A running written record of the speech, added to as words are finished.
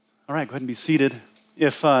All right, go ahead and be seated.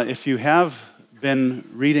 If you have been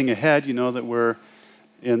reading ahead, you know that we're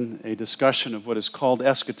in a discussion of what is called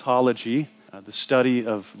eschatology, the study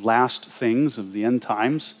of last things, of the end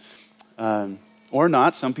times, or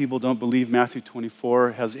not. Some people don't believe Matthew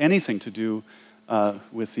 24 has anything to do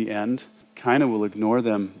with the end. Kind of will ignore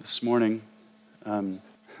them this morning.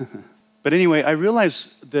 But anyway, I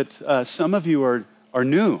realize that some of you are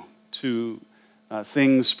new to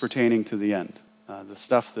things pertaining to the end. The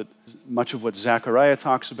stuff that much of what Zechariah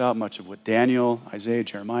talks about, much of what Daniel, Isaiah,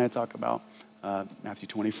 Jeremiah talk about, Matthew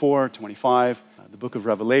 24, 25, the book of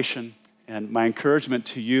Revelation. And my encouragement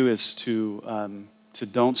to you is to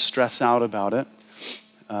don't stress out about it.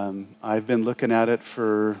 I've been looking at it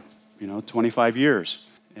for 25 years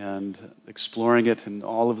and exploring it in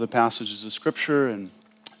all of the passages of Scripture,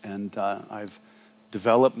 and I've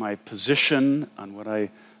developed my position on what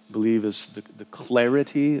I believe is the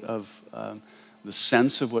clarity of the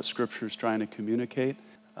sense of what Scripture is trying to communicate.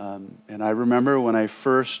 And I remember when I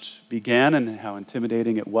first began and how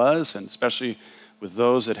intimidating it was, and especially with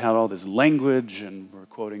those that had all this language and were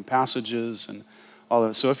quoting passages and all of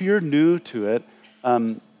it. So if you're new to it,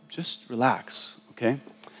 just relax, okay?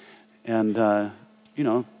 And,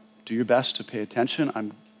 do your best to pay attention.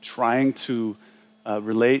 I'm trying to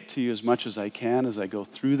relate to you as much as I can as I go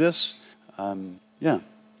through this.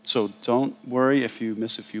 So don't worry if you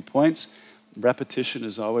miss a few points. Repetition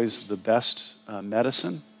is always the best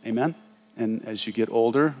medicine, amen? And as you get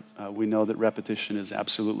older, we know that repetition is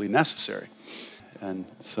absolutely necessary. And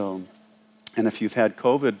if you've had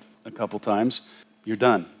COVID a couple times, you're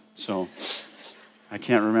done. So I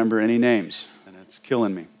can't remember any names, and it's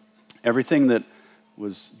killing me. Everything that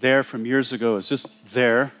was there from years ago is just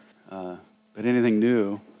there, but anything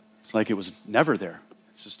new, it's like it was never there.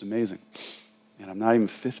 It's just amazing. And I'm not even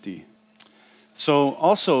 50. So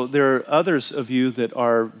also, there are others of you that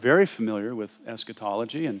are very familiar with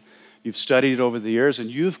eschatology, and you've studied it over the years, and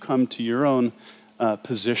you've come to your own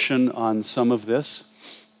position on some of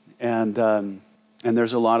this. And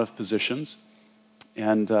there's a lot of positions.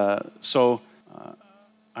 And so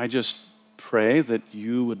I just pray that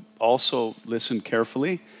you would also listen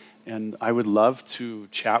carefully, and I would love to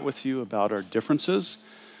chat with you about our differences.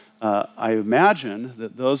 I imagine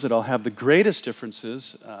that those that I'll have the greatest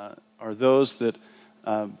differences are those that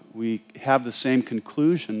we have the same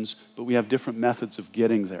conclusions, but we have different methods of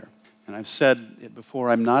getting there. And I've said it before,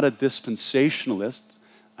 I'm not a dispensationalist.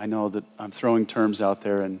 I know that I'm throwing terms out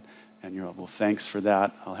there, and you're like, well, thanks for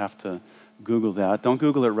that. I'll have to Google that. Don't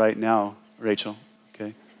Google it right now, Rachel,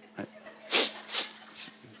 okay?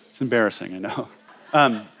 It's embarrassing, I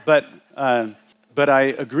know. But I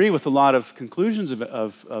agree with a lot of conclusions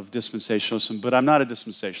of dispensationalism, but I'm not a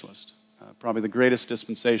dispensationalist. Probably the greatest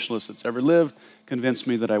dispensationalist that's ever lived convinced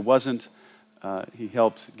me that I wasn't. He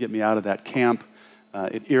helped get me out of that camp.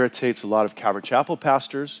 It irritates a lot of Calvary Chapel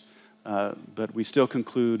pastors, but we still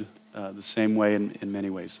conclude the same way in many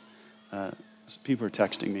ways. So people are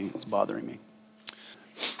texting me. It's bothering me.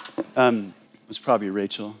 It was probably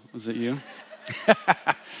Rachel. Was it you?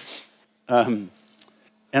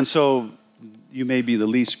 And so you may be the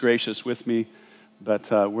least gracious with me, but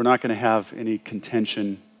we're not going to have any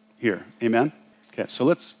contention here. Amen? Okay, so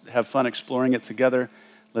let's have fun exploring it together.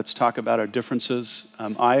 Let's talk about our differences.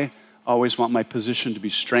 I always want my position to be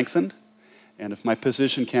strengthened, and if my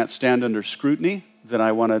position can't stand under scrutiny, then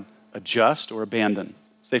I want to adjust or abandon.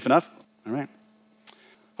 Safe enough? All right.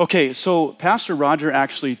 Okay, so Pastor Roger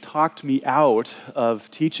actually talked me out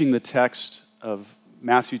of teaching the text of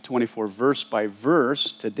Matthew 24 verse by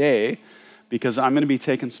verse today, because I'm going to be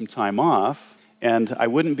taking some time off, and I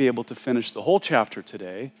wouldn't be able to finish the whole chapter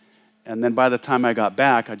today. And then by the time I got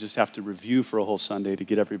back, I just have to review for a whole Sunday to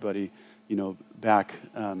get everybody, back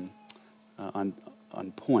on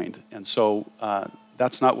point. And so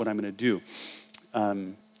that's not what I'm going to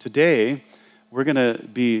do. Today, we're going to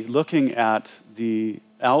be looking at the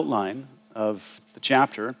outline of the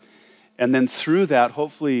chapter, and then through that,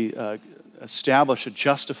 hopefully establish a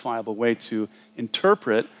justifiable way to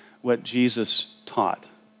interpret what Jesus taught.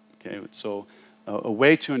 Okay, so a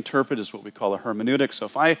way to interpret is what we call a hermeneutic. So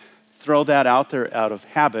if I throw that out there out of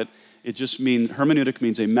habit, it just means, hermeneutic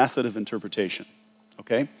means a method of interpretation,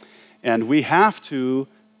 okay? And we have to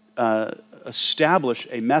establish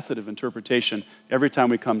a method of interpretation every time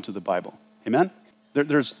we come to the Bible, amen?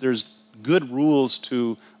 There's good rules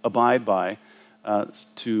to abide by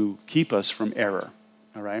to keep us from error,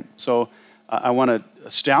 all right? So I want to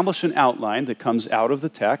establish an outline that comes out of the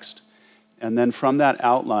text, and then from that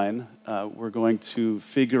outline, we're going to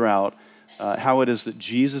figure out how it is that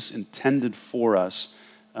Jesus intended for us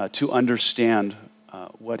to understand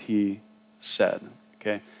what he said,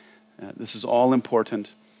 okay? This is all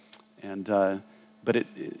important, and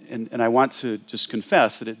I want to just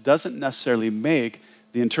confess that it doesn't necessarily make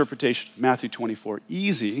the interpretation of Matthew 24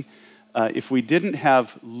 easy. If we didn't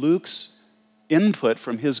have Luke's input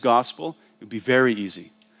from his gospel, it would be very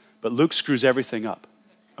easy. But Luke screws everything up,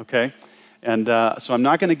 okay? And so I'm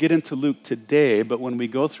not going to get into Luke today, but when we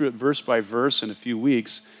go through it verse by verse in a few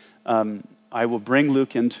weeks, I will bring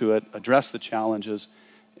Luke into it, address the challenges,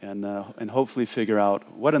 and hopefully figure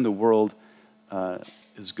out what in the world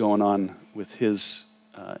is going on with his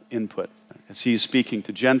input. As he is speaking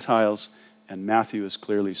to Gentiles, and Matthew is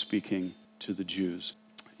clearly speaking to the Jews.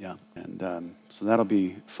 Yeah, and so that'll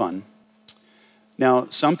be fun. Now,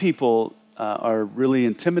 some people are really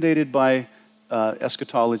intimidated by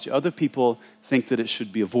eschatology. Other people think that it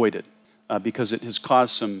should be avoided because it has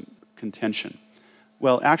caused some contention.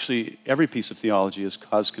 Well, actually, every piece of theology has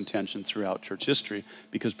caused contention throughout church history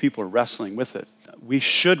because people are wrestling with it. We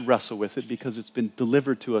should wrestle with it because it's been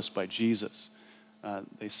delivered to us by Jesus.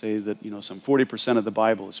 They say that some 40% of the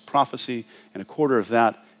Bible is prophecy, and a quarter of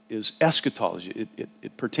that is eschatology.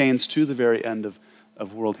 It pertains to the very end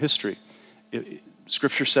of world history.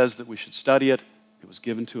 Scripture says that we should study it. It was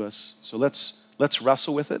given to us. So let's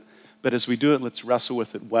wrestle with it. But as we do it, let's wrestle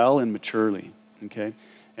with it well and maturely. Okay?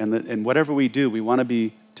 And whatever we do, we want to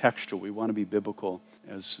be textual. We want to be biblical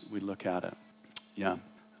as we look at it. Yeah.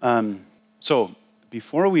 So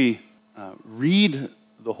before we read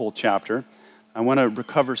the whole chapter, I want to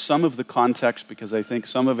recover some of the context because I think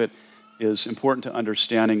some of it is important to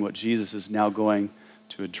understanding what Jesus is now going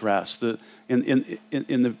to address. In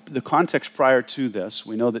the context prior to this,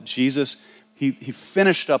 we know that Jesus, he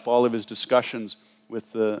finished up all of his discussions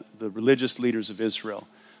with the religious leaders of Israel.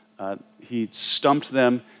 He stumped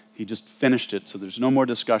them. He just finished it, so there's no more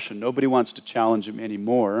discussion. Nobody wants to challenge him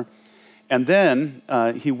anymore. And then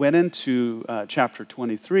he went into chapter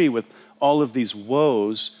 23 with all of these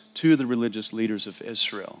woes to the religious leaders of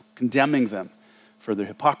Israel, condemning them for their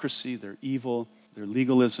hypocrisy, their evil, their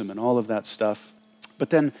legalism, and all of that stuff.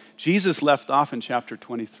 But then Jesus left off in chapter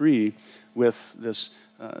 23 with this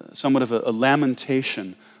somewhat of a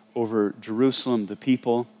lamentation over Jerusalem, the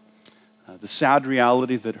people, the sad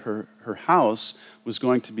reality that her house was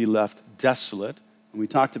going to be left desolate. And we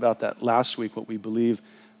talked about that last week, what we believe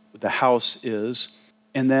the house is.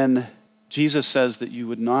 And then Jesus says that you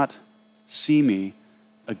would not see me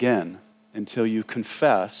again until you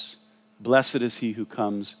confess, blessed is he who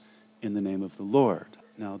comes in the name of the Lord.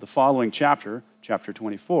 Now, the following chapter, chapter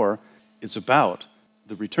 24, is about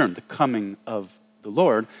the return, the coming of the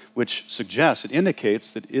Lord, which suggests, it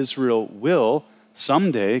indicates that Israel will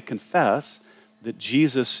someday confess that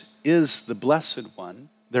Jesus is the blessed one,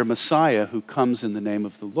 their Messiah who comes in the name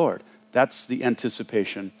of the Lord. That's the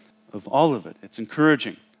anticipation of all of it. It's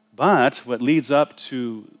encouraging. But what leads up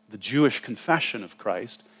to the Jewish confession of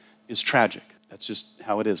Christ is tragic. That's just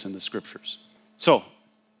how it is in the scriptures. So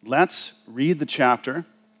let's read the chapter.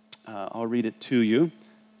 I'll read it to you,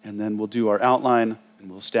 and then we'll do our outline, and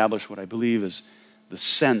we'll establish what I believe is the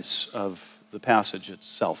sense of the passage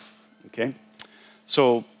itself. Okay?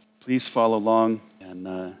 So please follow along, and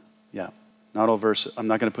not all verses. I'm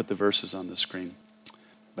not going to put the verses on the screen,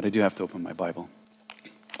 but I do have to open my Bible.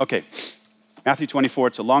 Okay, Matthew 24,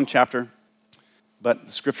 it's a long chapter, but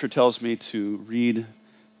the scripture tells me to read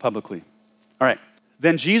publicly. All right.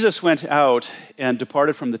 Then Jesus went out and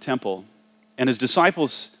departed from the temple, and his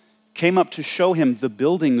disciples came up to show him the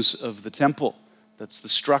buildings of the temple. That's the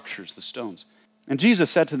structures, the stones. And Jesus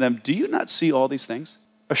said to them, "Do you not see all these things?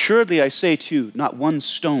 Assuredly, I say to you, not one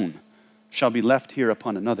stone shall be left here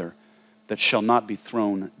upon another that shall not be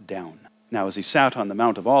thrown down." Now, as he sat on the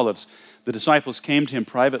Mount of Olives, the disciples came to him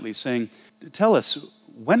privately, saying, "Tell us,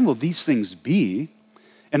 when will these things be?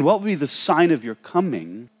 And what will be the sign of your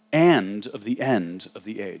coming and of the end of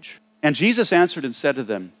the age?" And Jesus answered and said to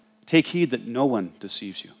them, "Take heed that no one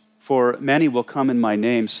deceives you. For many will come in my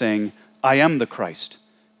name, saying, 'I am the Christ,'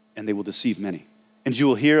 and they will deceive many. And you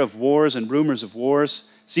will hear of wars and rumors of wars.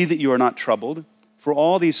 See that you are not troubled, for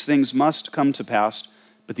all these things must come to pass,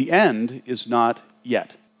 but the end is not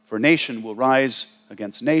yet. For nation will rise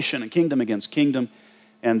against nation, and kingdom against kingdom,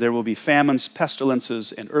 and there will be famines,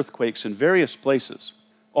 pestilences, and earthquakes in various places.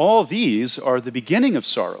 All these are the beginning of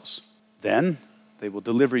sorrows. Then they will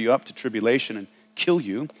deliver you up to tribulation and kill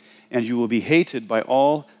you, and you will be hated by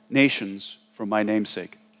all nations for my name's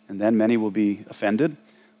sake. And then many will be offended,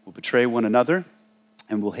 will betray one another,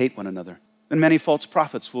 and will hate one another. Then many false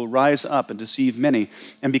prophets will rise up and deceive many,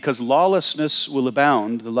 and because lawlessness will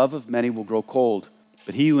abound, the love of many will grow cold.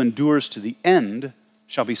 But he who endures to the end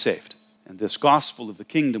shall be saved. And this gospel of the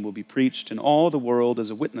kingdom will be preached in all the world as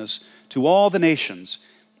a witness to all the nations,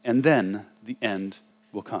 and then the end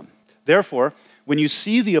will come. Therefore, when you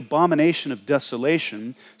see the abomination of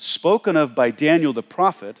desolation spoken of by Daniel the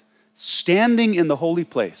prophet standing in the holy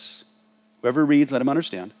place, whoever reads, let him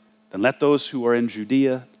understand, then let those who are in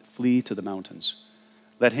Judea flee to the mountains.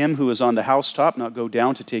 Let him who is on the housetop not go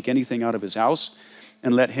down to take anything out of his house,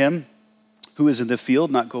 and let him who is in the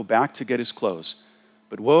field not go back to get his clothes.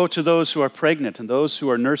 But woe to those who are pregnant and those who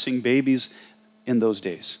are nursing babies in those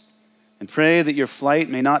days. And pray that your flight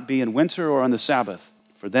may not be in winter or on the Sabbath,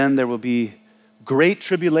 for then there will be great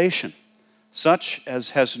tribulation, such as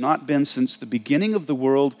has not been since the beginning of the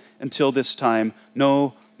world until this time,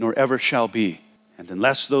 no, nor ever shall be. And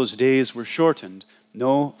unless those days were shortened,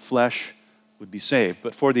 no flesh would be saved.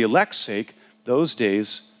 But for the elect's sake, those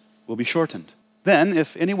days will be shortened. Then,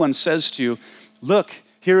 if anyone says to you, look,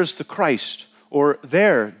 here is the Christ, or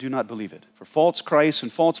there, do not believe it. For false Christs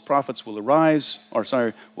and false prophets will rise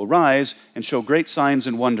and show great signs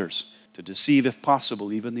and wonders, to deceive, if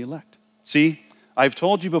possible, even the elect. See, I've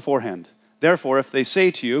told you beforehand. Therefore, if they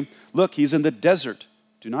say to you, look, he's in the desert,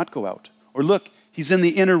 do not go out. Or look, he's in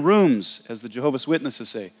the inner rooms, as the Jehovah's Witnesses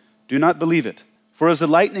say, do not believe it. For as the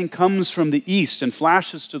lightning comes from the east and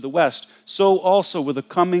flashes to the west, so also will the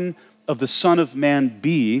coming of the Son of Man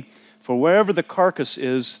be. For wherever the carcass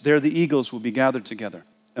is, there the eagles will be gathered together.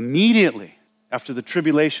 Immediately after the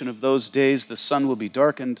tribulation of those days, the sun will be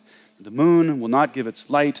darkened, the moon will not give its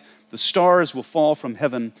light, the stars will fall from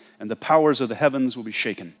heaven, and the powers of the heavens will be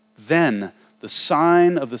shaken. Then the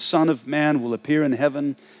sign of the Son of Man will appear in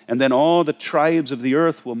heaven, and then all the tribes of the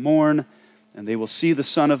earth will mourn, and they will see the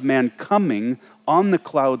Son of Man coming on the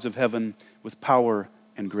clouds of heaven with power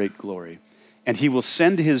and great glory. And he will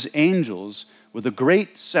send his angels with a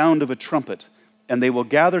great sound of a trumpet, and they will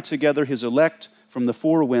gather together his elect from the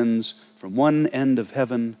four winds, from one end of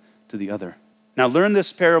heaven to the other. Now learn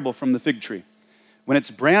this parable from the fig tree. When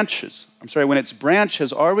its branch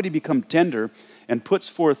has already become tender and puts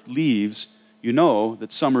forth leaves, you know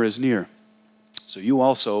that summer is near. So you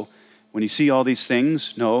also, when you see all these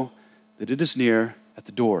things, know that it is near at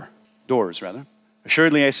the doors.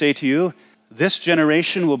 Assuredly I say to you, this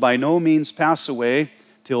generation will by no means pass away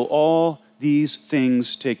till all these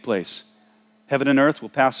things take place. Heaven and earth will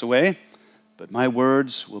pass away, but my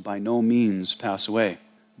words will by no means pass away.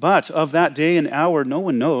 But of that day and hour no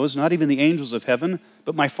one knows, not even the angels of heaven,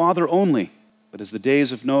 but my Father only. But as the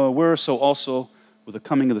days of Noah were, so also will the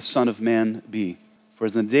coming of the Son of Man be. For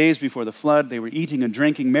as in the days before the flood, they were eating and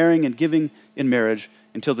drinking, marrying and giving in marriage,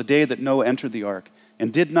 until the day that Noah entered the ark,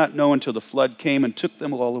 and did not know until the flood came and took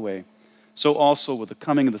them all away. So also will the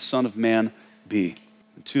coming of the Son of Man be.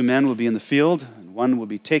 And 2 men will be in the field, and one will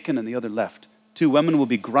be taken and the other left. 2 women will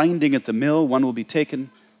be grinding at the mill, one will be taken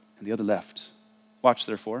and the other left. Watch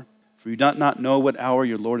therefore, for you do not know what hour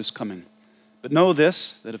your Lord is coming. But know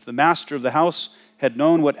this, that if the master of the house had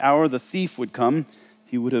known what hour the thief would come,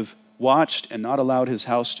 he would have watched and not allowed his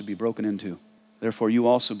house to be broken into. Therefore you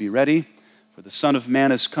also be ready, for the Son of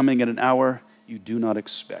Man is coming at an hour you do not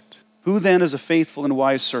expect. Who then is a faithful and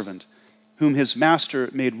wise servant, whom his master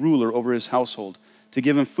made ruler over his household, to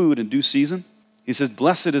give him food in due season? He says,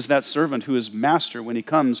 blessed is that servant who his master, when he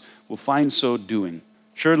comes, will find so doing.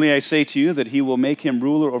 Surely I say to you that he will make him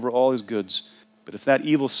ruler over all his goods. But if that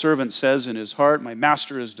evil servant says in his heart, my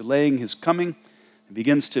master is delaying his coming, and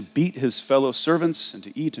begins to beat his fellow servants and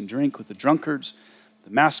to eat and drink with the drunkards,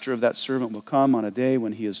 the master of that servant will come on a day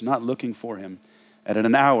when he is not looking for him, and at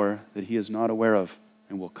an hour that he is not aware of,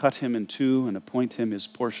 and will cut him in two and appoint him his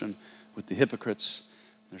portion with the hypocrites.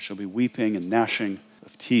 There shall be weeping and gnashing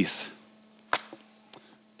of teeth.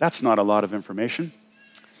 That's not a lot of information.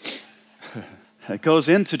 It goes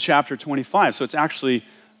into chapter 25, so it's actually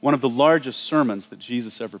one of the largest sermons that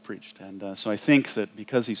Jesus ever preached. And so I think that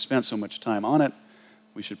because he spent so much time on it,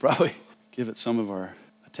 we should probably give it some of our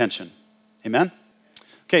attention. Amen?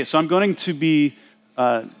 Okay, so I'm going to be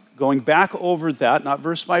going back over that, not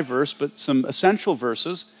verse by verse, but some essential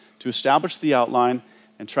verses to establish the outline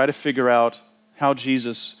and try to figure out how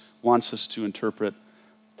Jesus wants us to interpret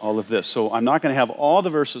all of this. So I'm not going to have all the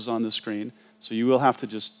verses on the screen, so you will have to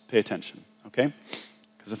just pay attention, okay?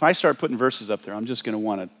 Because if I start putting verses up there, I'm just going to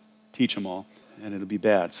want to teach them all, and it'll be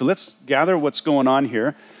bad. So let's gather what's going on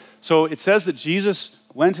here. So it says that Jesus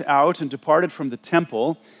went out and departed from the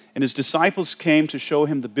temple, and his disciples came to show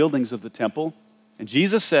him the buildings of the temple. And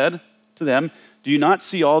Jesus said to them, do you not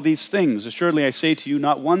see all these things? Assuredly I say to you,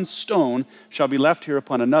 not one stone shall be left here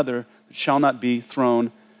upon another that shall not be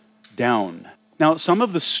thrown down. Now, some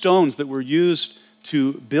of the stones that were used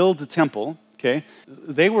to build the temple, okay,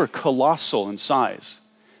 they were colossal in size.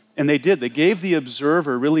 And they gave the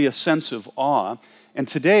observer really a sense of awe. And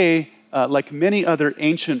today, like many other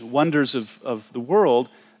ancient wonders of the world,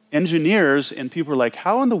 engineers and people were like,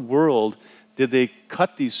 how in the world did they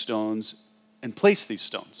cut these stones and place these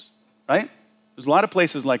stones, right? There's a lot of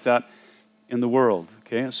places like that in the world,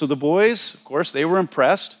 okay? So the boys, of course, they were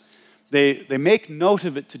impressed. They make note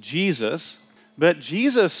of it to Jesus, but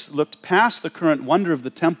Jesus looked past the current wonder of the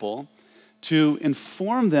temple to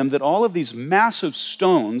inform them that all of these massive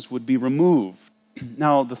stones would be removed.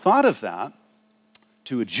 Now, the thought of that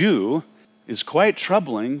to a Jew is quite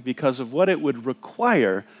troubling because of what it would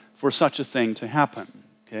require for such a thing to happen,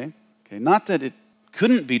 okay? Not that it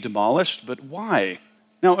couldn't be demolished, but why?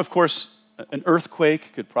 Now, of course, an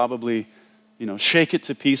earthquake could probably, shake it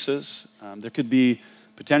to pieces. There could be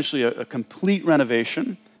potentially a complete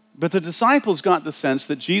renovation. But the disciples got the sense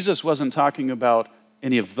that Jesus wasn't talking about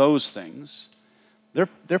any of those things.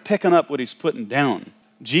 They're picking up what he's putting down.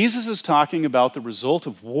 Jesus is talking about the result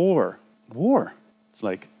of war. War. It's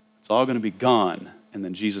like, it's all going to be gone, and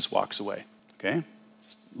then Jesus walks away, okay?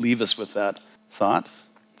 Just leave us with that thought.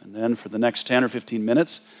 And then for the next 10 or 15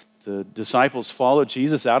 minutes, the disciples followed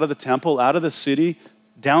Jesus out of the temple, out of the city,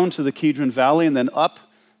 down to the Kidron Valley, and then up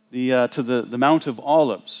to the Mount of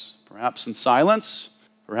Olives, perhaps in silence,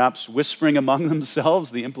 perhaps whispering among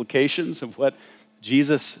themselves the implications of what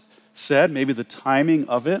Jesus said, maybe the timing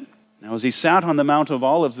of it. Now, as he sat on the Mount of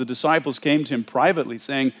Olives, the disciples came to him privately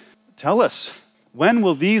saying, tell us, when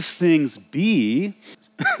will these things be?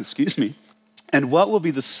 Excuse me. And what will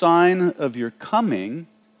be the sign of your coming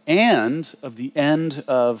and of the end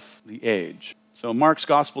of the age? So Mark's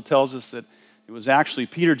gospel tells us that it was actually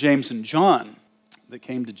Peter, James, and John that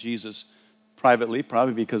came to Jesus privately,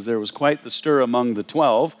 probably because there was quite the stir among the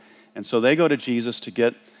 12. And so they go to Jesus to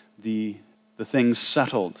get the things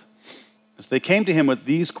settled. As they came to him with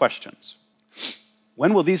these questions: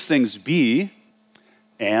 when will these things be?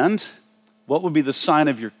 And what will be the sign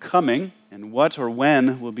of your coming? And what or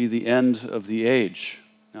when will be the end of the age?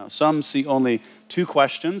 Now, some see only two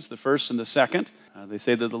questions, the first and the second. They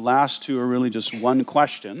say that the last two are really just one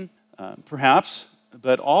question, perhaps,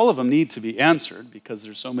 but all of them need to be answered because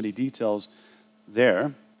there's so many details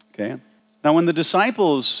there. Okay. Now, when the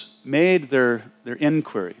disciples made their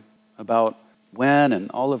inquiry about when and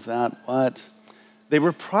all of that, what, they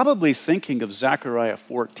were probably thinking of Zechariah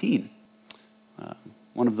 14,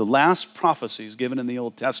 one of the last prophecies given in the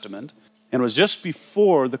Old Testament, and it was just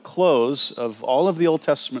before the close of all of the Old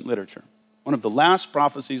Testament literature. One of the last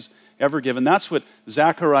prophecies ever given. That's what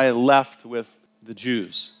Zechariah left with the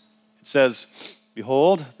Jews. It says,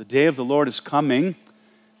 behold, the day of the Lord is coming,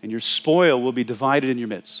 and your spoil will be divided in your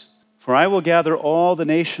midst. For I will gather all the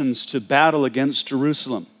nations to battle against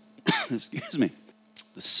Jerusalem. Excuse me.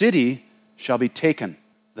 The city shall be taken,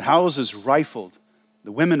 the houses rifled,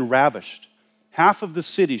 the women ravished. Half of the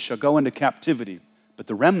city shall go into captivity, but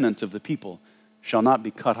the remnant of the people shall not be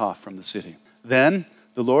cut off from the city. Then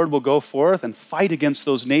the Lord will go forth and fight against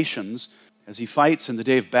those nations as he fights in the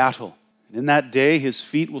day of battle. And in that day his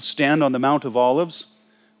feet will stand on the Mount of Olives,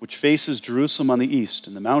 which faces Jerusalem on the east.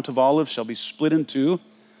 And the Mount of Olives shall be split in two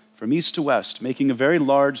from east to west, making a very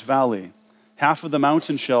large valley. Half of the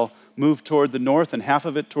mountain shall move toward the north and half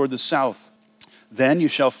of it toward the south. Then you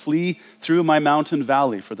shall flee through my mountain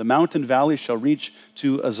valley, for the mountain valley shall reach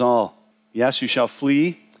to Azal. Yes, you shall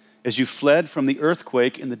flee as you fled from the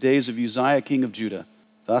earthquake in the days of Uzziah, king of Judah.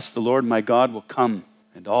 Thus the Lord my God will come,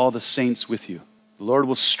 and all the saints with you. The Lord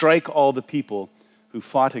will strike all the people who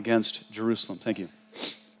fought against Jerusalem. Thank you.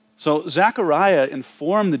 So Zechariah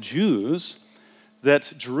informed the Jews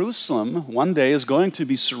that Jerusalem one day is going to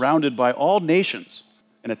be surrounded by all nations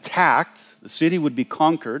and attacked. The city would be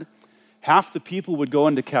conquered. Half the people would go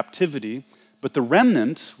into captivity, but the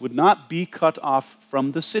remnant would not be cut off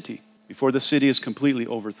from the city. Before the city is completely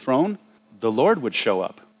overthrown, the Lord would show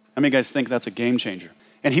up. How many guys think that's a game changer?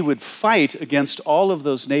 And he would fight against all of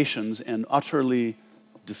those nations and utterly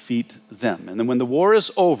defeat them. And then when the war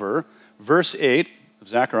is over, verse 8 of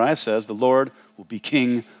Zechariah says, the Lord will be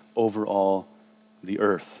king over all the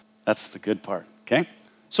earth. That's the good part, okay?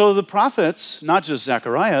 So the prophets, not just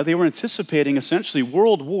Zechariah, they were anticipating essentially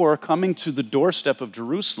world war coming to the doorstep of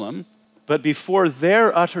Jerusalem. But before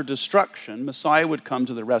their utter destruction, Messiah would come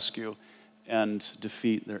to the rescue and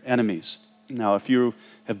defeat their enemies. Now, if you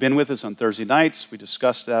have been with us on Thursday nights, we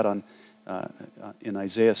discussed that in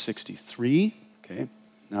Isaiah 63. Okay.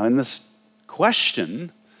 Now, in this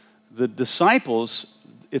question, the disciples,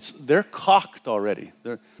 they're cocked already.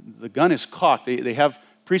 The gun is cocked. They have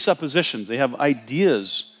presuppositions. They have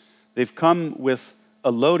ideas. They've come with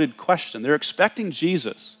a loaded question. They're expecting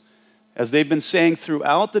Jesus, as they've been saying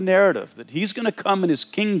throughout the narrative, that he's going to come in his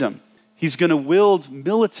kingdom. He's going to wield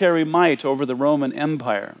military might over the Roman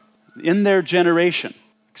Empire. in their generation,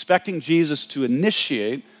 expecting Jesus to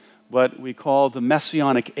initiate what we call the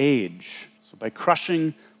Messianic age. So by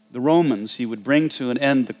crushing the Romans, he would bring to an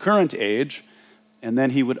end the current age, and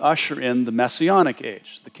then he would usher in the Messianic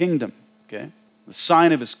age, the kingdom. Okay? The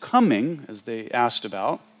sign of his coming, as they asked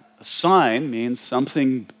about, a sign means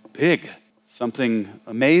something big, something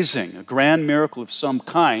amazing, a grand miracle of some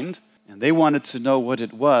kind, and they wanted to know what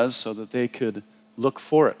it was so that they could look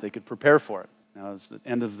for it, they could prepare for it. Now, as the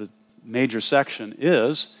end of the major section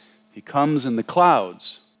is, he comes in the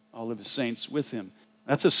clouds, all of his saints with him.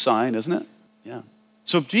 That's a sign, isn't it? Yeah.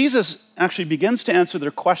 So Jesus actually begins to answer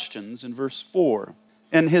their questions in verse 4,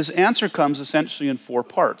 and his answer comes essentially in 4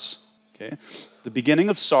 parts. Okay? The beginning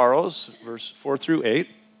of sorrows, verse 4 through 8,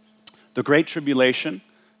 the great tribulation,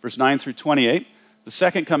 verse 9 through 28, the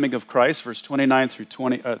second coming of Christ, verse 29 through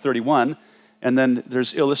 31, and then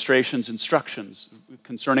there's illustrations, instructions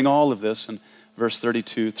concerning all of this in verse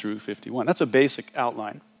 32 through 51. That's a basic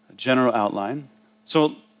outline, a general outline.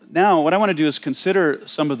 So now what I want to do is consider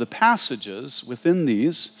some of the passages within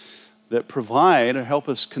these that provide or help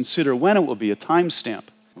us consider when it will be a timestamp,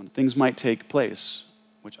 when things might take place,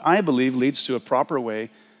 which I believe leads to a proper way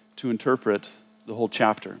to interpret the whole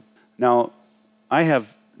chapter. Now, I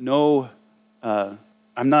have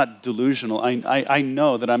I'm not delusional. I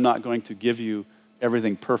know that I'm not going to give you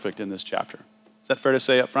everything perfect in this chapter. Is that fair to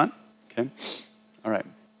say up front? Okay. All right.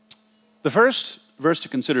 The first verse to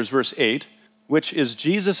consider is verse 8, which is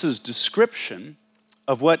Jesus' description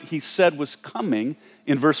of what he said was coming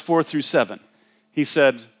in verse 4 through 7. He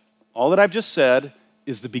said, all that I've just said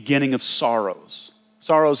is the beginning of sorrows.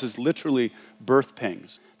 Sorrows is literally birth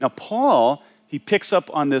pangs. Now, Paul, he picks up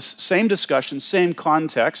on this same discussion, same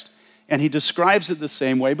context, and he describes it the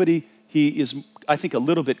same way, but he is, I think, a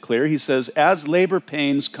little bit clear. He says, as labor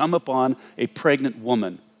pains come upon a pregnant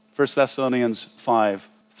woman. 1 Thessalonians 5:3.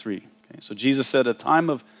 Okay, so Jesus said a time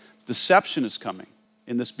of deception is coming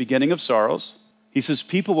in this beginning of sorrows. He says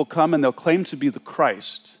people will come and they'll claim to be the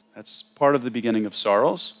Christ. That's part of the beginning of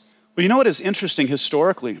sorrows. Well, you know what is interesting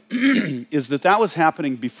historically is that was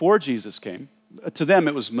happening before Jesus came. To them,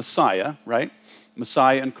 it was Messiah, right?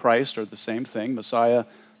 Messiah and Christ are the same thing. Messiah,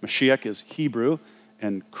 Mashiach is Hebrew,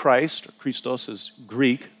 and Christ, or Christos, is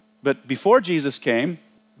Greek. But before Jesus came,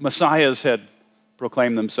 Messiahs had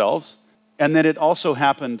proclaimed themselves. And then it also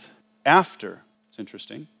happened after. It's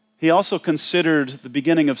interesting. He also considered the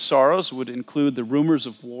beginning of sorrows would include the rumors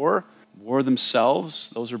of war themselves.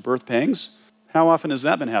 Those are birth pangs. How often has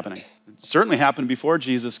that been happening? It certainly happened before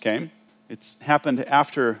Jesus came. It's happened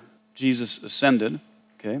after Jesus ascended.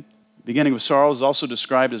 Okay. Beginning of sorrows is also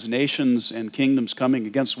described as nations and kingdoms coming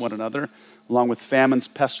against one another, along with famines,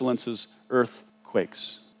 pestilences,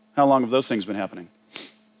 earthquakes. How long have those things been happening?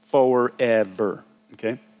 Forever.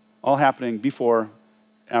 Okay? All happening before,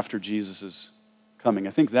 after Jesus' coming.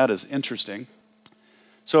 I think that is interesting.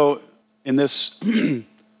 So in this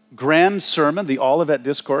grand sermon, the Olivet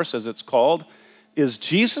Discourse, as it's called, is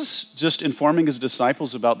Jesus just informing his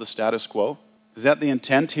disciples about the status quo? Is that the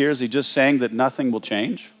intent here? Is he just saying that nothing will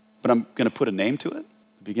change? But I'm going to put a name to it.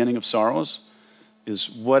 The beginning of sorrows. Is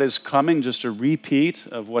what is coming just a repeat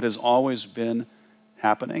of what has always been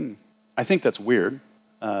happening? I think that's weird.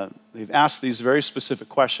 They've asked these very specific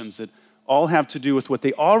questions that all have to do with what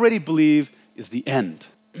they already believe is the end.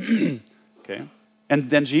 Okay? And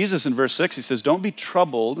then Jesus in verse 6, he says, don't be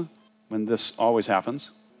troubled when this always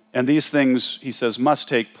happens. And these things, he says, must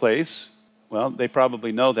take place. Well, they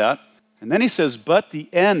probably know that. And then he says, but the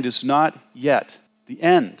end is not yet. The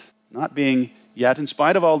end, not being yet, in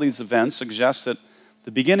spite of all these events, suggests that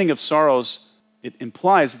the beginning of sorrows, it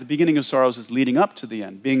implies that the beginning of sorrows is leading up to the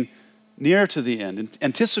end, being near to the end,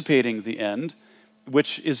 anticipating the end,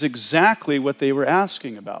 which is exactly what they were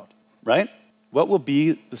asking about, right? What will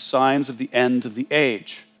be the signs of the end of the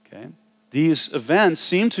age? Okay? These events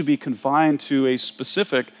seem to be confined to a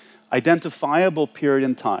specific, identifiable period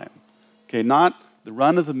in time. Okay, not the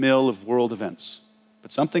run-of-the-mill of world events,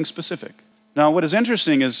 but something specific. Now, what is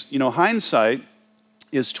interesting is, hindsight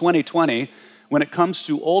is 20/20 when it comes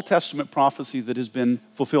to Old Testament prophecy that has been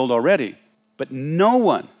fulfilled already. But no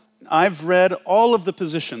one, I've read all of the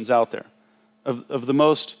positions out there of the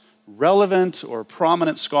most relevant or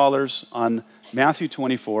prominent scholars on Matthew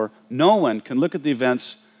 24. No one can look at the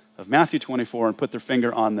events of Matthew 24 and put their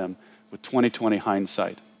finger on them with 20/20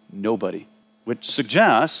 hindsight. Nobody. Which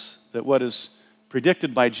suggests that what is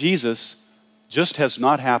predicted by Jesus just has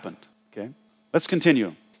not happened. Okay? Let's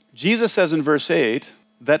continue. Jesus says in verse 8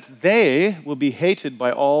 that they will be hated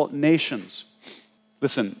by all nations.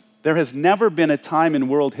 Listen, there has never been a time in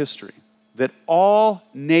world history that all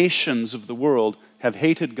nations of the world have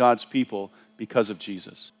hated God's people because of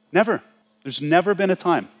Jesus. Never. There's never been a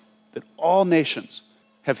time that all nations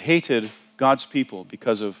have hated God's people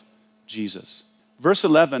because of Jesus. Verse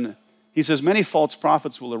 11, he says, many false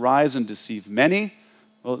prophets will arise and deceive many.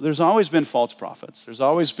 Well, there's always been false prophets. There's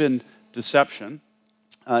always been deception.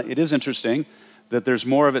 It is interesting that there's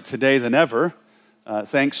more of it today than ever,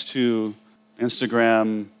 thanks to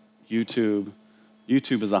Instagram, YouTube.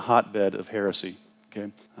 YouTube is a hotbed of heresy.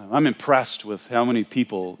 Okay, I'm impressed with how many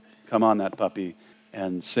people come on that puppy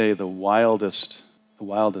and say the wildest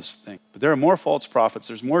thing. But there are more false prophets.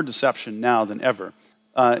 There's more deception now than ever.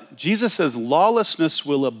 Jesus says lawlessness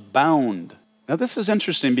will abound. Now this is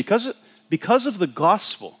interesting because of the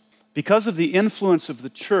gospel, because of the influence of the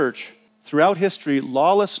church throughout history,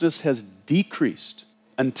 lawlessness has decreased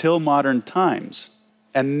until modern times.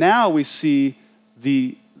 And now we see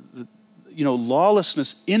the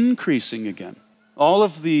lawlessness increasing again. All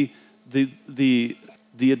of the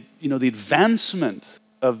advancement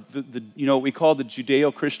of the what we call the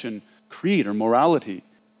Judeo-Christian creed or morality,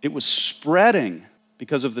 it was spreading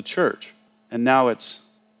because of the church, and now it's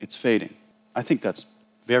fading. I think that's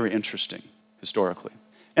very interesting historically.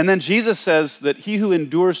 And then Jesus says that he who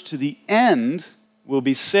endures to the end will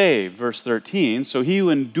be saved, verse 13. So he who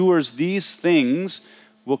endures these things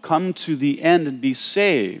will come to the end and be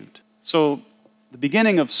saved. So the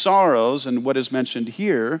beginning of sorrows and what is mentioned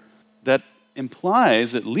here, that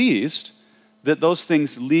implies at least that those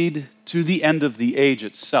things lead to the end of the age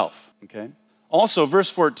itself. Okay. Also, verse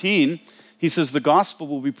 14, he says the gospel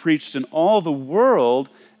will be preached in all the world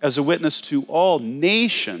as a witness to all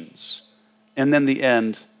nations, and then the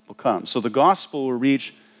end will come. So the gospel will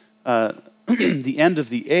reach the end of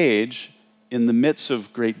the age in the midst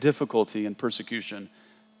of great difficulty and persecution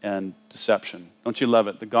and deception. Don't you love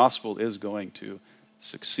it? The gospel is going to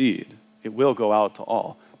succeed. It will go out to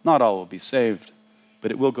all. Not all will be saved, but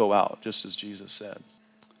it will go out, just as Jesus said.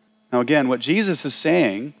 Now again, what Jesus is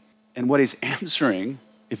saying and what he's answering,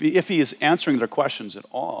 if he is answering their questions at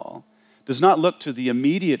all, does not look to the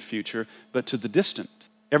immediate future, but to the distant.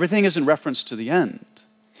 Everything is in reference to the end.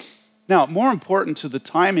 Now, more important to the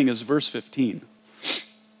timing is verse 15.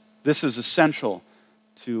 This is essential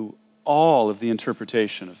to all of the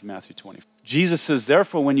interpretation of Matthew 20. Jesus says,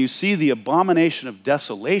 therefore, when you see the abomination of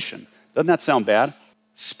desolation, doesn't that sound bad?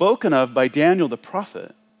 Spoken of by Daniel the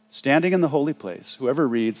prophet, standing in the holy place, whoever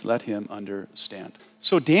reads, let him understand.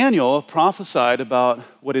 So Daniel prophesied about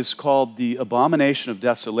what is called the abomination of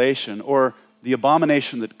desolation, or the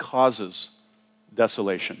abomination that causes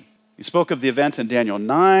desolation. He spoke of the event in Daniel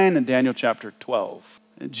 9 and Daniel chapter 12.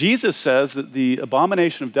 And Jesus says that the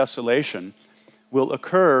abomination of desolation will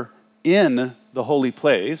occur in the holy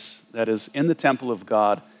place, that is, in the temple of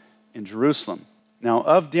God in Jerusalem. Now,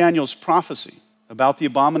 of Daniel's prophecy about the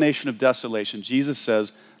abomination of desolation, Jesus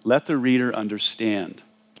says, let the reader understand.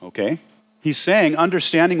 Okay? He's saying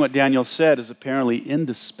understanding what Daniel said is apparently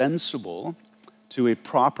indispensable to a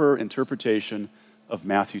proper interpretation of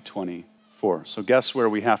Matthew 24. So guess where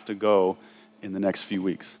we have to go in the next few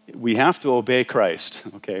weeks? We have to obey Christ,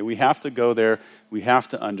 okay? We have to go there. We have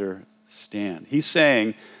to understand. He's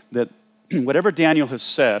saying that whatever Daniel has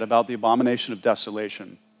said about the abomination of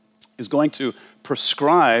desolation is going to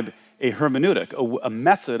prescribe a hermeneutic, a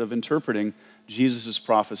method of interpreting Jesus'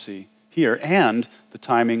 prophecy here and the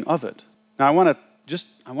timing of it. Now, I want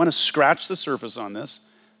to scratch the surface on this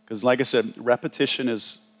because, like I said, repetition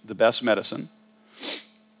is the best medicine.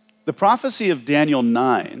 The prophecy of Daniel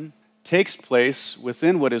 9 takes place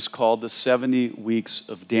within what is called the 70 weeks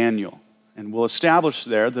of Daniel. And we'll establish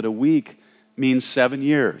there that a week means 7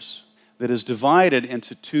 years, that is divided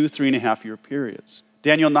into 2 3.5-year periods.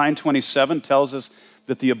 Daniel 9:27 tells us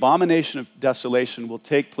that the abomination of desolation will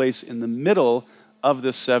take place in the middle of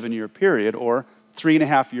this 7-year period, or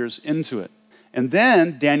 3.5 years into it. And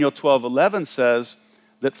then Daniel 12:11 says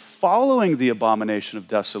that following the abomination of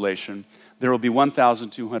desolation, there will be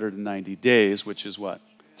 1,290 days, which is what?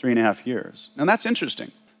 3.5 years. Now that's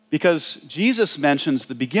interesting because Jesus mentions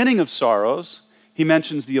the beginning of sorrows, he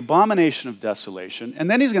mentions the abomination of desolation, and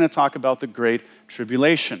then he's going to talk about the great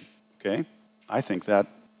tribulation. Okay? I think that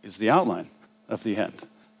is the outline of the end,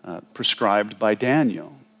 prescribed by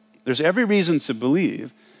Daniel. There's every reason to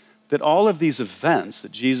believe that all of these events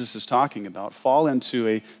that Jesus is talking about fall into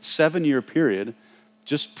a 7-year period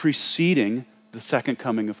just preceding the second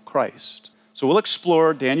coming of Christ. So we'll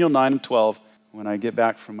explore Daniel 9 and 12 when I get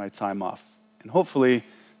back from my time off. And hopefully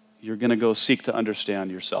you're going to go seek to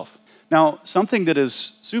understand yourself. Now, something that is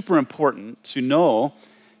super important to know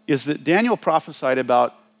is that Daniel prophesied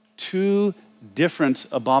about 2 different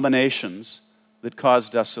abominations that cause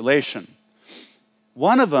desolation.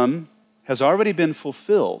 One of them has already been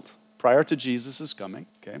fulfilled prior to Jesus' coming,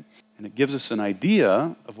 okay? And it gives us an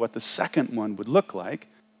idea of what the second one would look like,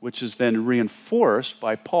 which is then reinforced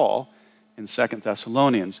by Paul in 2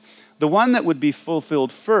 Thessalonians. The one that would be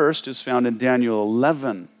fulfilled first is found in Daniel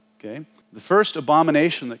 11, okay? The first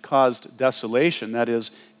abomination that caused desolation, that is,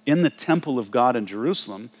 in the temple of God in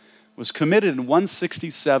Jerusalem, was committed in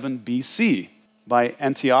 167 BC by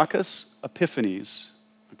Antiochus Epiphanes,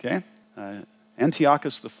 okay?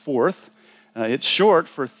 Antiochus IV. It's short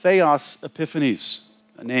for Theos Epiphanes,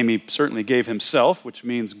 a name he certainly gave himself, which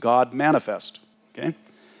means God manifest, okay?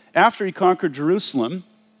 After he conquered Jerusalem,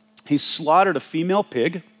 he slaughtered a female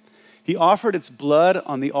pig, he offered its blood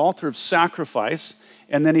on the altar of sacrifice,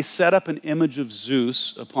 and then he set up an image of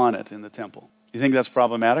Zeus upon it in the temple. You think that's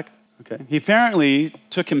problematic? Okay. He apparently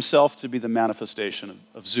took himself to be the manifestation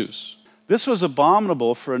of Zeus. This was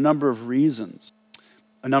abominable for a number of reasons.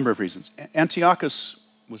 Antiochus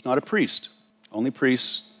was not a priest. Only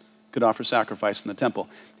priests could offer sacrifice in the temple.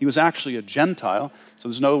 He was actually a Gentile, so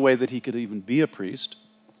there's no way that he could even be a priest.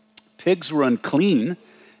 Pigs were unclean,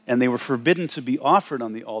 and they were forbidden to be offered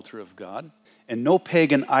on the altar of God, and no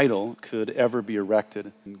pagan idol could ever be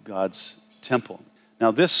erected in God's temple.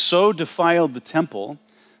 Now, this so defiled the temple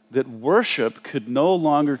that worship could no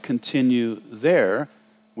longer continue there,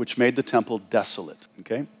 which made the temple desolate,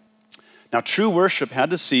 okay? Now, true worship had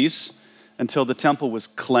to cease until the temple was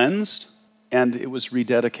cleansed and it was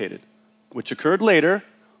rededicated, which occurred later,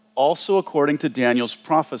 also according to Daniel's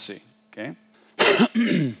prophecy, okay?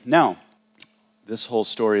 Now, this whole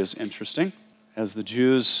story is interesting. As the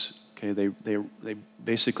Jews, okay, they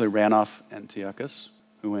basically ran off Antiochus,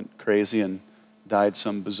 who went crazy and died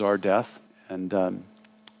some bizarre death, and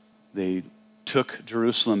they took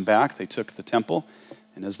Jerusalem back. They took the temple,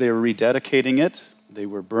 and as they were rededicating it, they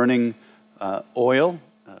were burning oil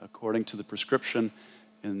according to the prescription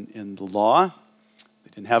in the law.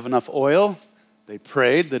 They didn't have enough oil. They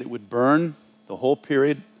prayed that it would burn the whole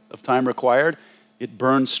period of time required. It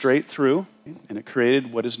burned straight through, and it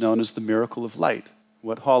created what is known as the miracle of light.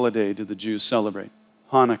 What holiday do the Jews celebrate?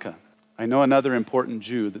 Hanukkah. I know another important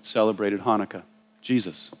Jew that celebrated Hanukkah,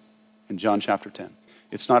 Jesus, in John chapter 10.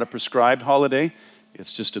 It's not a prescribed holiday.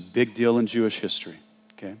 It's just a big deal in Jewish history,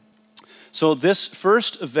 okay? So this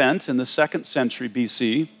first event in the 2nd century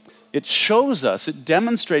BC, it shows us, it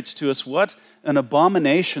demonstrates to us what an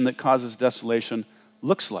abomination that causes desolation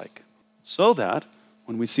looks like, so that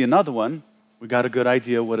when we see another one, we got a good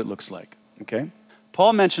idea what it looks like, okay?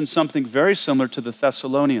 Paul mentioned something very similar to the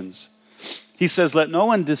Thessalonians. He says, "Let no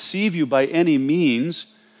one deceive you by any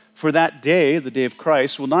means, for that day, the day of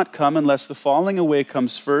Christ, will not come unless the falling away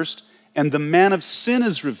comes first, and the man of sin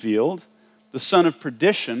is revealed, the son of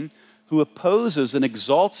perdition, who opposes and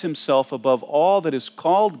exalts himself above all that is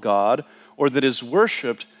called God or that is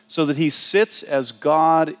worshipped, so that he sits as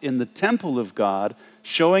God in the temple of God,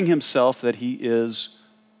 showing himself that he is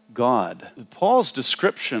God." Paul's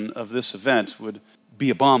description of this event would be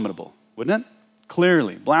abominable, wouldn't it?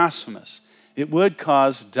 Clearly, blasphemous. It would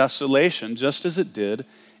cause desolation, just as it did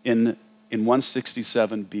in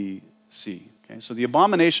 167 BC. Okay? So the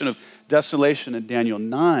abomination of desolation in Daniel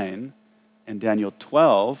 9 and Daniel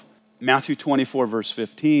 12, Matthew 24, verse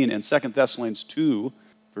 15, and 2 Thessalonians 2,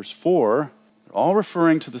 verse 4, they're all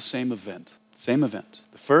referring to the same event. Same event.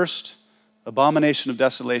 The first abomination of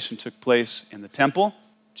desolation took place in the temple.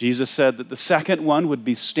 Jesus said that the second one would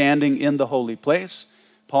be standing in the holy place.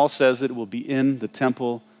 Paul says that it will be in the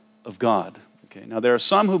temple of God. Okay, now there are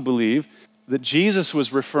some who believe that Jesus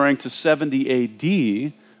was referring to 70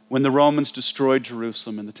 AD when the Romans destroyed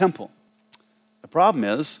Jerusalem and the temple. The problem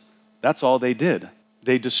is, that's all they did.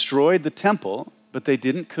 They destroyed the temple, but they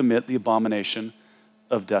didn't commit the abomination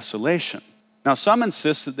of desolation. Now some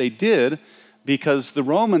insist that they did because the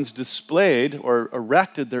Romans displayed or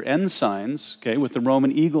erected their ensigns, okay, with the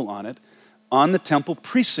Roman eagle on it, on the temple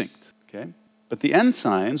precinct, okay? But the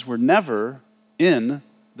ensigns were never in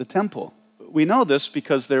the temple. We know this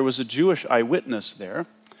because there was a Jewish eyewitness there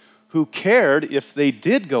who cared if they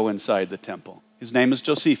did go inside the temple. His name is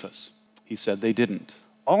Josephus. He said they didn't.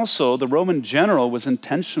 Also, the Roman general was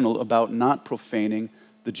intentional about not profaning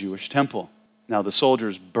the Jewish temple. Now, the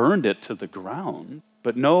soldiers burned it to the ground,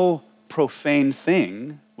 but no profane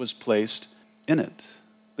thing was placed in it.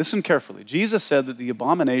 Listen carefully. Jesus said that the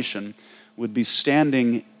abomination would be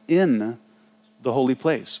standing in the holy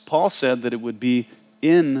place. Paul said that it would be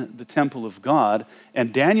in the temple of God,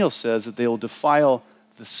 and Daniel says that they will defile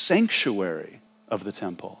the sanctuary of the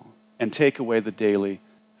temple and take away the daily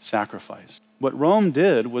sacrifice. What Rome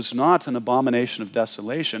did was not an abomination of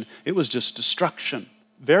desolation, it was just destruction.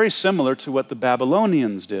 Very similar to what the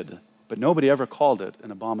Babylonians did, but nobody ever called it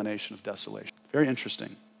an abomination of desolation. Very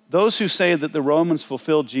interesting. those who say that the Romans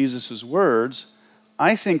fulfilled Jesus' words,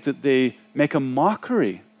 I think that they make a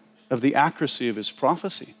mockery of the accuracy of his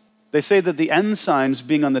prophecy. They say that the ensigns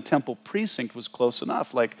being on the temple precinct was close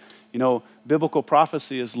enough. Like, biblical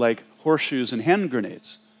prophecy is like horseshoes and hand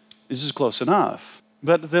grenades. This is close enough.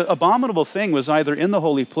 But the abominable thing was either in the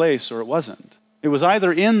holy place or it wasn't. It was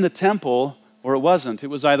either in the temple or it wasn't. It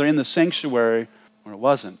was either in the sanctuary or it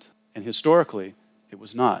wasn't. And historically, it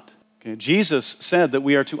was not. Okay? Jesus said that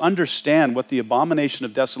we are to understand what the abomination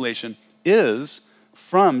of desolation is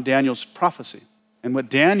from Daniel's prophecy. And what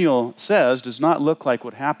Daniel says does not look like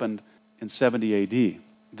what happened in 70 AD.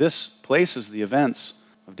 This places the events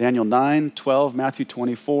of Daniel 9, 12, Matthew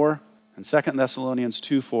 24, and 2 Thessalonians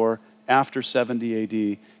 2:4 after 70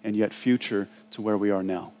 AD and yet future to where we are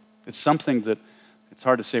now. It's something that it's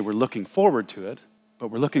hard to say we're looking forward to it, but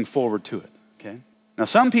we're looking forward to it, okay? Now,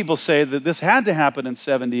 some people say that this had to happen in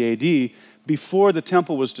 70 AD before the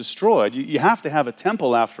temple was destroyed. You have to have a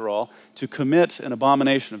temple, after all, to commit an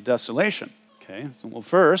abomination of desolation. Okay, so well,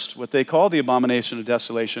 first, what they call the abomination of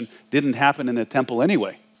desolation didn't happen in a temple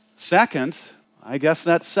anyway. Second, I guess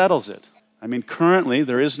that settles it. I mean, currently,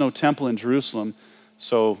 there is no temple in Jerusalem,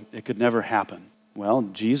 so it could never happen. Well,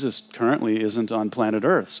 Jesus currently isn't on planet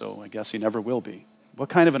Earth, so I guess he never will be. What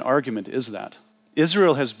kind of an argument is that?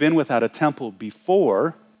 Israel has been without a temple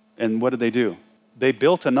before, and what did they do? They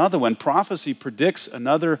built another one. Prophecy predicts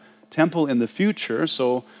another temple in the future,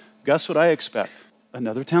 so guess what I expect?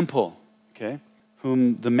 Another temple. Okay,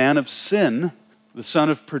 whom the man of sin, the son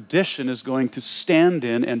of perdition, is going to stand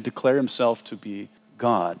in and declare himself to be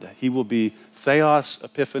God. He will be Theos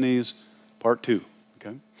Epiphanes part 2.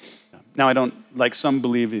 Okay. Now, I don't, like some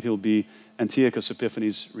believe that he'll be Antiochus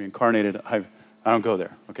Epiphanes reincarnated. I don't go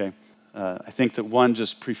there, okay? I think that one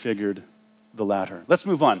just prefigured the latter. Let's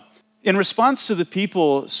move on. In response to the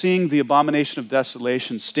people seeing the abomination of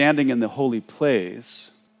desolation standing in the holy place,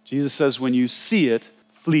 Jesus says, when you see it,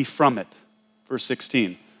 flee from it. Verse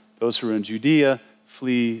 16, those who are in Judea,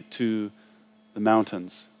 flee to the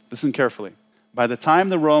mountains. Listen carefully. By the time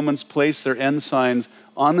the Romans placed their ensigns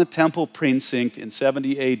on the temple precinct in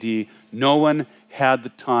 70 AD, no one had the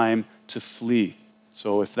time to flee.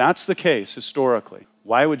 So if that's the case historically,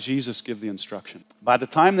 why would Jesus give the instruction? By the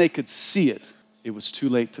time they could see it, it was too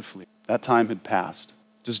late to flee. That time had passed.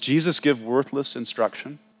 Does Jesus give worthless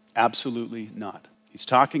instruction? Absolutely not. He's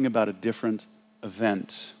talking about a different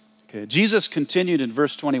event. Okay. Jesus continued in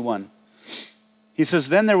verse 21. He says,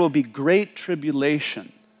 then there will be great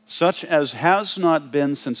tribulation, such as has not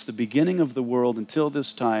been since the beginning of the world until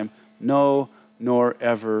this time, no, nor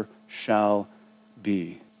ever shall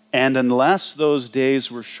be. And unless those days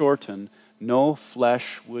were shortened, no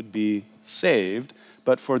flesh would be saved,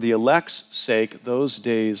 but for the elect's sake, those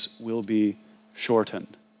days will be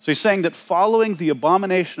shortened. So he's saying that following the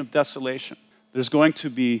abomination of desolation, there's going to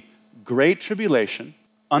be great tribulation,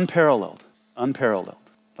 unparalleled,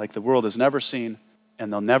 like the world has never seen,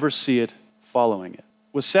 and they'll never see it following it.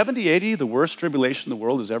 Was 70 AD the worst tribulation the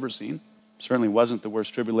world has ever seen? Certainly wasn't the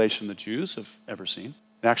worst tribulation the Jews have ever seen.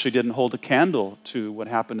 It actually didn't hold a candle to what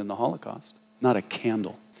happened in the Holocaust. Not a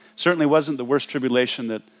candle. Certainly wasn't the worst tribulation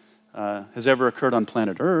that has ever occurred on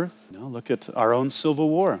planet Earth. Look at our own Civil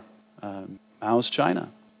War, Mao's China,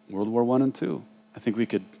 World War I and II. I think we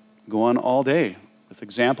could go on all day with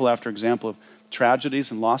example after example of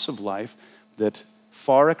tragedies and loss of life that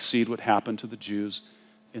far exceed what happened to the Jews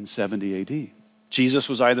in 70 AD. Jesus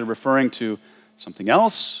was either referring to something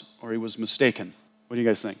else or he was mistaken. What do you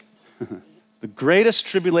guys think? The greatest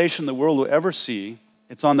tribulation the world will ever see,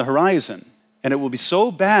 it's on the horizon. And it will be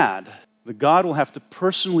so bad that God will have to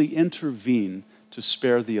personally intervene to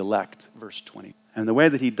spare the elect, verse 20. And the way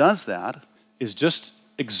that he does that is just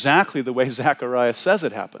exactly the way Zechariah says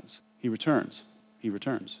it happens. He returns. He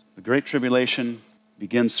returns. The Great Tribulation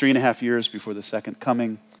begins 3.5 years before the second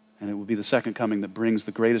coming, and it will be the second coming that brings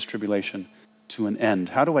the greatest tribulation to an end.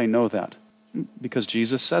 How do I know that? Because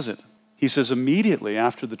Jesus says it. He says, immediately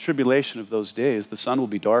after the tribulation of those days, the sun will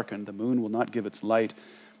be darkened, the moon will not give its light,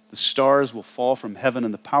 the stars will fall from heaven,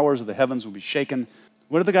 and the powers of the heavens will be shaken.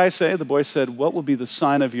 What did the guy say? The boy said, what will be the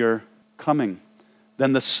sign of your coming?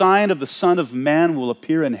 Then the sign of the Son of Man will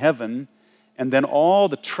appear in heaven, and then all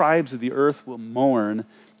the tribes of the earth will mourn,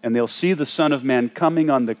 and they'll see the Son of Man coming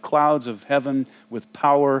on the clouds of heaven with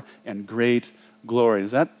power and great glory.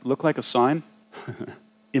 Does that look like a sign?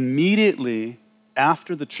 Immediately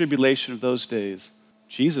after the tribulation of those days,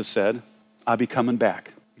 Jesus said, I'll be coming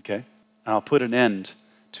back, okay? And I'll put an end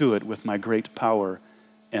to it with my great power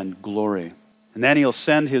and glory. And then he'll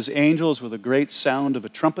send his angels with a great sound of a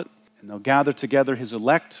trumpet, and they'll gather together his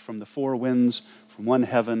elect from the four winds, from one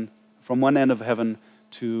end of heaven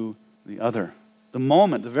to the other. The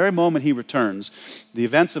very moment he returns, the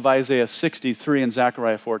events of Isaiah 63 and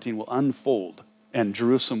Zechariah 14 will unfold, and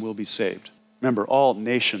Jerusalem will be saved. Remember, all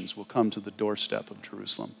nations will come to the doorstep of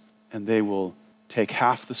Jerusalem, and they will take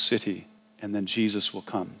half the city, and then Jesus will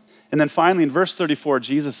come. And then finally, in verse 34,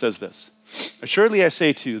 Jesus says this, "Assuredly I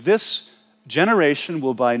say to you, this generation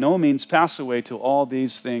will by no means pass away till all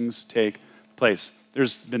these things take place."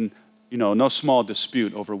 There's been, no small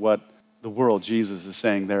dispute over what the world Jesus is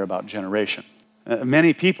saying there about generation.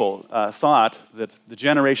 Many people thought that the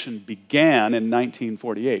generation began in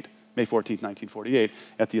 1948, May 14th, 1948,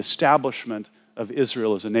 at the establishment of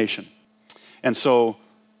Israel as a nation. And so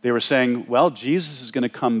they were saying, well, Jesus is going to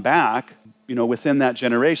come back, within that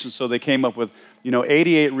generation. So they came up with,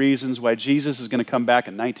 88 reasons why Jesus is going to come back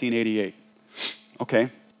in 1988. Okay.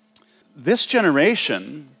 This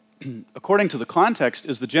generation, according to the context,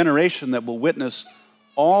 is the generation that will witness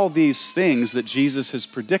all these things that Jesus has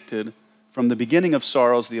predicted from the beginning of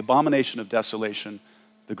sorrows, the abomination of desolation,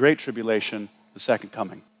 the great tribulation, the second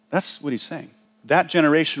coming. That's what he's saying. That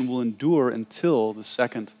generation will endure until the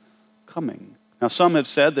second coming. Now, some have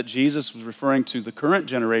said that Jesus was referring to the current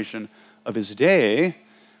generation of his day,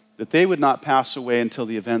 that they would not pass away until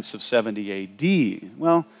the events of 70 AD.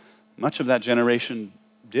 Well, much of that generation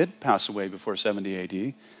did pass away before 70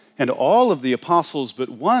 AD, and all of the apostles but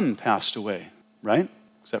one passed away, right?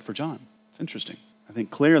 Except for John. It's interesting. I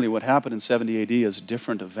think clearly what happened in 70 AD is a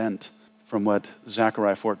different event from what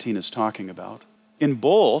Zechariah 14 is talking about. In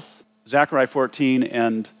both Zechariah 14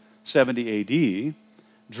 and 70 AD,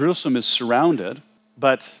 Jerusalem is surrounded,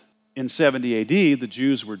 but in 70 AD, the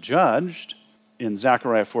Jews were judged. In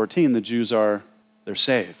Zechariah 14, the Jews they're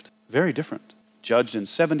saved. Very different. Judged in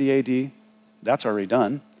 70 AD, that's already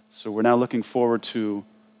done. So we're now looking forward to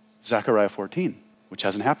Zechariah 14, which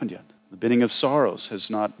hasn't happened yet. The beginning of sorrows has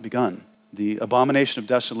not begun. The abomination of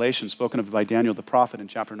desolation spoken of by Daniel the prophet in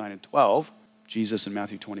chapter 9 and 12, Jesus in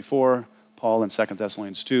Matthew 24, Paul in 2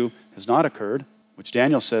 Thessalonians 2, has not occurred, which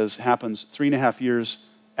Daniel says happens 3.5 years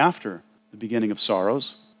after the beginning of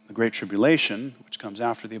sorrows. The great tribulation, which comes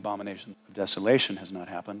after the abomination of desolation, has not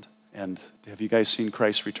happened. And have you guys seen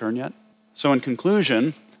Christ return yet? So in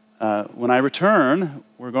conclusion, when I return,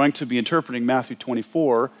 we're going to be interpreting Matthew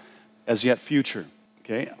 24 as yet future.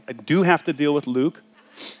 Okay, I do have to deal with Luke.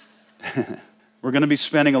 We're going to be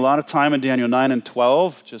spending a lot of time in Daniel 9 and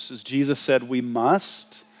 12, just as Jesus said we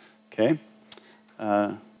must. Okay?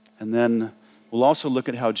 And then we'll also look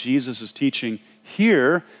at how Jesus' teaching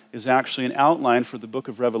here is actually an outline for the book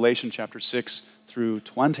of Revelation, chapter 6 through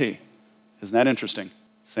 20. Isn't that interesting?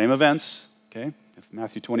 Same events, okay? If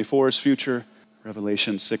Matthew 24 is future,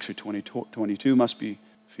 Revelation 6 through 22 must be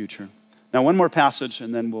future. Now, one more passage,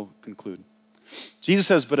 and then we'll conclude. Jesus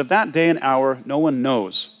says, "But of that day and hour no one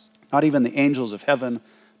knows, not even the angels of heaven,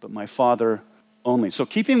 but my Father only." So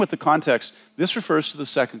keeping with the context, this refers to the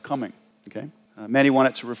second coming, okay? Many want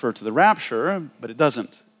it to refer to the rapture, but it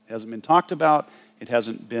doesn't. It hasn't been talked about. It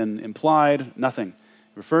hasn't been implied. Nothing.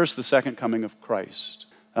 It refers to the second coming of Christ.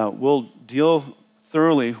 We'll deal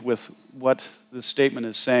thoroughly with what this statement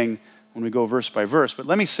is saying when we go verse by verse. But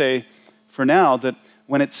let me say for now that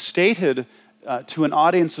when it's stated to an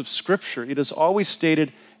audience of Scripture, it is always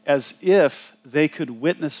stated as if they could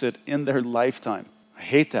witness it in their lifetime. I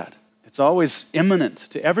hate that. It's always imminent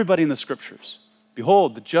to everybody in the Scriptures.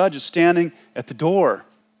 Behold, the judge is standing at the door.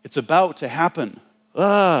 It's about to happen.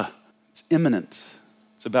 It's imminent.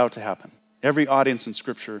 It's about to happen. Every audience in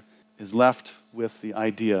Scripture is left with the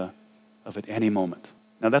idea of at any moment.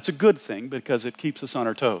 Now that's a good thing because it keeps us on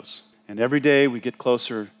our toes. And every day we get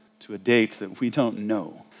closer to a date that we don't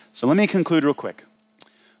know. So let me conclude real quick.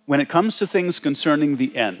 When it comes to things concerning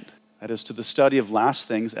the end, that is to the study of last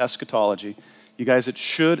things, eschatology, you guys, it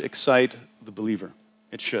should excite the believer.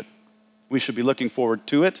 It should. We should be looking forward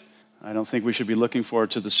to it. I don't think we should be looking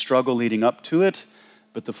forward to the struggle leading up to it,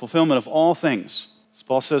 but the fulfillment of all things. As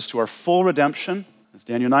Paul says, to our full redemption, as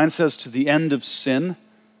Daniel 9 says, to the end of sin,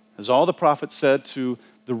 as all the prophets said, to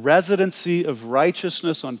the residency of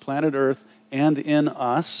righteousness on planet Earth and in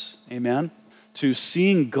us, amen, to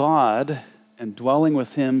seeing God and dwelling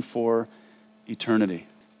with him for eternity.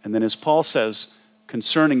 And then as Paul says,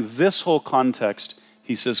 concerning this whole context,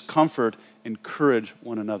 he says, comfort, encourage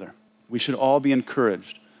one another. We should all be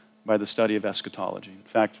encouraged by the study of eschatology. In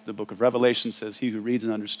fact, the book of Revelation says, he who reads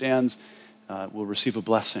and understands will receive a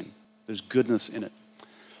blessing. There's goodness in it.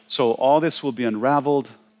 So all this will be unraveled.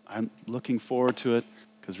 I'm looking forward to it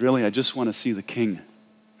because really I just want to see the King.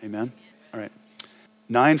 Amen? All right.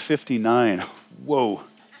 9:59. Whoa.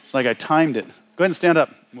 It's like I timed it. Go ahead and stand up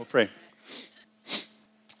and we'll pray.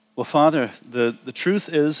 Well, Father, the truth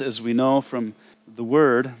is, as we know from the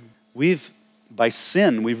Word, by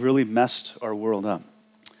sin, we've really messed our world up.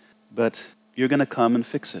 But you're going to come and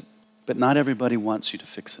fix it. But not everybody wants you to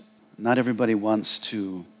fix it. Not everybody wants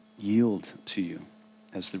to yield to you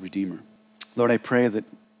as the Redeemer. Lord, I pray that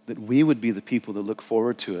we would be the people that look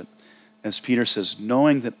forward to it. As Peter says,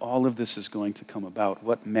 knowing that all of this is going to come about,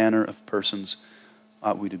 what manner of persons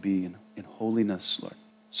ought we to be in holiness, Lord?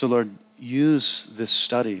 So, Lord, use this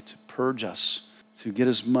study to purge us, to get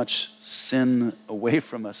as much sin away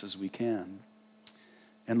from us as we can.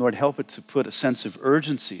 And Lord, help it to put a sense of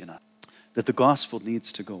urgency in us, that the gospel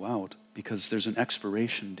needs to go out because there's an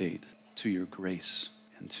expiration date to your grace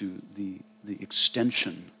and to the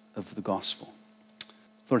extension of the gospel.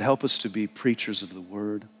 Lord, help us to be preachers of the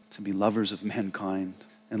word, to be lovers of mankind,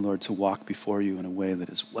 and Lord, to walk before you in a way that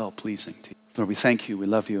is well-pleasing to you. Lord, we thank you, we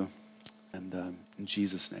love you, and in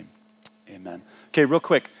Jesus' name, amen. Okay, real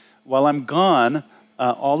quick, while I'm gone,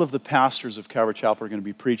 all of the pastors of Calvary Chapel are going to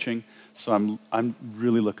be preaching, so I'm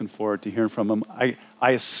really looking forward to hearing from them. I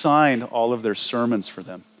assigned all of their sermons for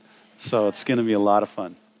them, so it's going to be a lot of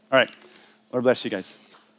fun. All right, Lord bless you guys.